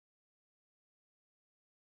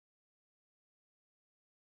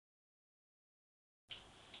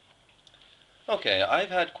Okay,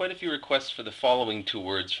 I've had quite a few requests for the following two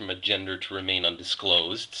words from a gender to remain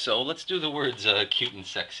undisclosed, so let's do the words cute and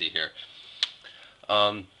sexy here.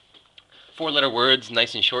 Um, Four-letter words,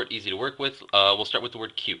 nice and short, easy to work with. We'll start with the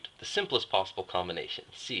word cute. The simplest possible combination.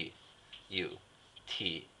 C-U-T-E.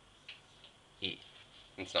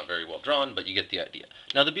 It's not very well drawn, but you get the idea.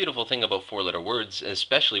 Now, the beautiful thing about four-letter words,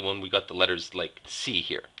 especially when we got the letters like C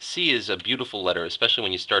here. C is a beautiful letter, especially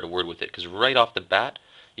when you start a word with it, because right off the bat,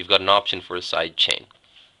 you've got an option for a side chain.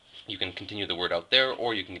 You can continue the word out there,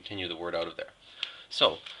 or you can continue the word out of there.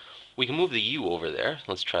 So, we can move the U over there.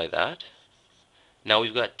 Let's try that. Now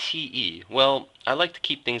we've got TE. Well, I like to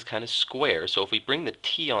keep things kind of square, so if we bring the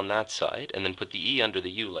T on that side and then put the E under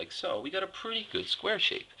the U like so, we got a pretty good square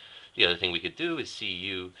shape. The other thing we could do is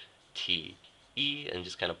CUTE and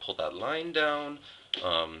just kind of pull that line down.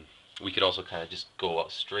 We could also kind of just go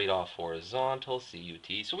straight off horizontal,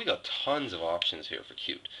 CUT. So we got tons of options here for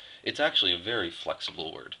cute. It's actually a very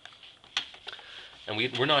flexible word. And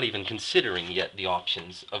we're not even considering yet the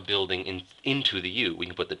options of building into the U. We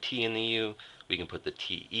can put the T in the U, we can put the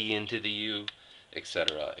TE into the U,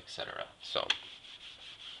 etc., etc. So,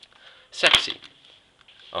 sexy.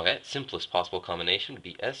 Okay, simplest possible combination would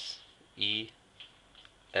be SEXY.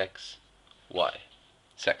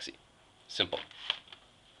 Sexy. Simple.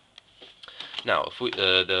 Now, if we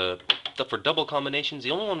for double combinations,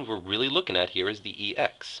 the only one we're really looking at here is the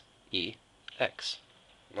EX. EX.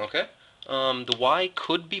 Okay? The Y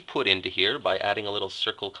could be put into here by adding a little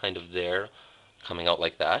circle kind of there, coming out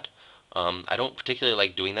like that. I don't particularly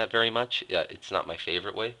like doing that very much. It's not my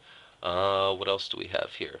favorite way. What else do we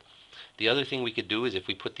have here? The other thing we could do is if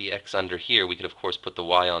we put the X under here, we could of course put the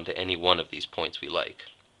Y onto any one of these points we like.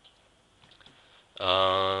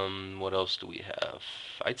 What else do we have?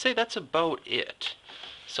 I'd say that's about it.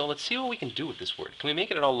 So let's see what we can do with this word. Can we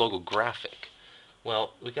make it all logographic?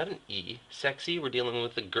 Well, we got an E. Sexy, we're dealing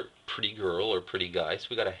with a pretty girl or pretty guy, so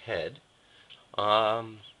we got a head.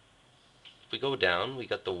 If we go down, we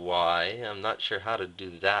got the Y. I'm not sure how to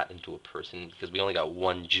do that into a person because we only got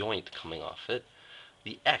one joint coming off it.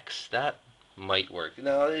 The X, that might work.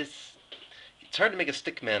 No, it's hard to make a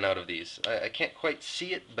stick man out of these. I can't quite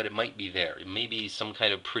see it, but it might be there. It may be some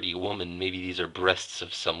kind of pretty woman. Maybe these are breasts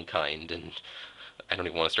of some kind, and I don't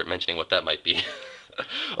even want to start mentioning what that might be.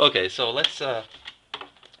 Okay, so let's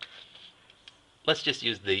just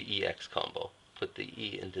use the EX combo. Put the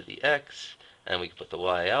E into the X, and we can put the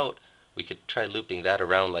Y out. We could try looping that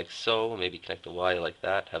around like so, maybe connect the Y like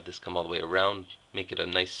that, have this come all the way around, make it a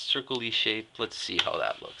nice circle-y shape. Let's see how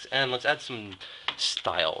that looks. And let's add some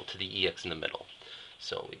style to the EX in the middle.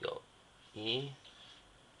 So we go E.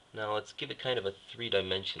 Now let's give it kind of a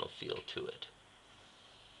three-dimensional feel to it.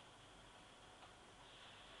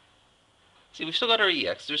 See, we've still got our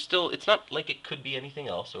EX. It's not like it could be anything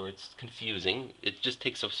else or it's confusing. It just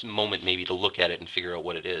takes a moment maybe to look at it and figure out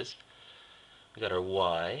what it is. We got our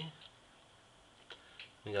Y.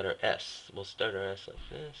 We got our S. We'll start our S like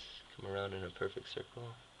this. Come around in a perfect circle.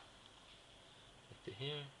 Back to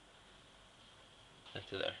here. Back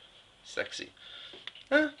to there. Sexy.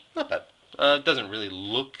 Not bad. It doesn't really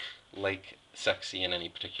look like sexy in any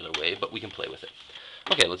particular way, but we can play with it.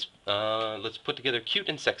 Okay, let's put together cute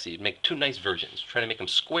and sexy. Make two nice versions. Try to make them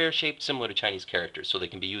square shaped, similar to Chinese characters, so they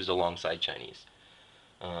can be used alongside Chinese.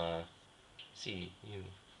 C-U-T-E.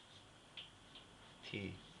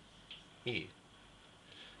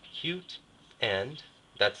 Cute and,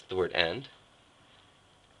 that's the word and.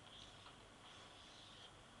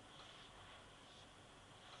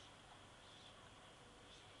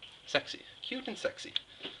 Sexy. Cute and sexy.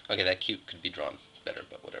 Okay, that cute could be drawn better,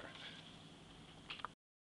 but whatever.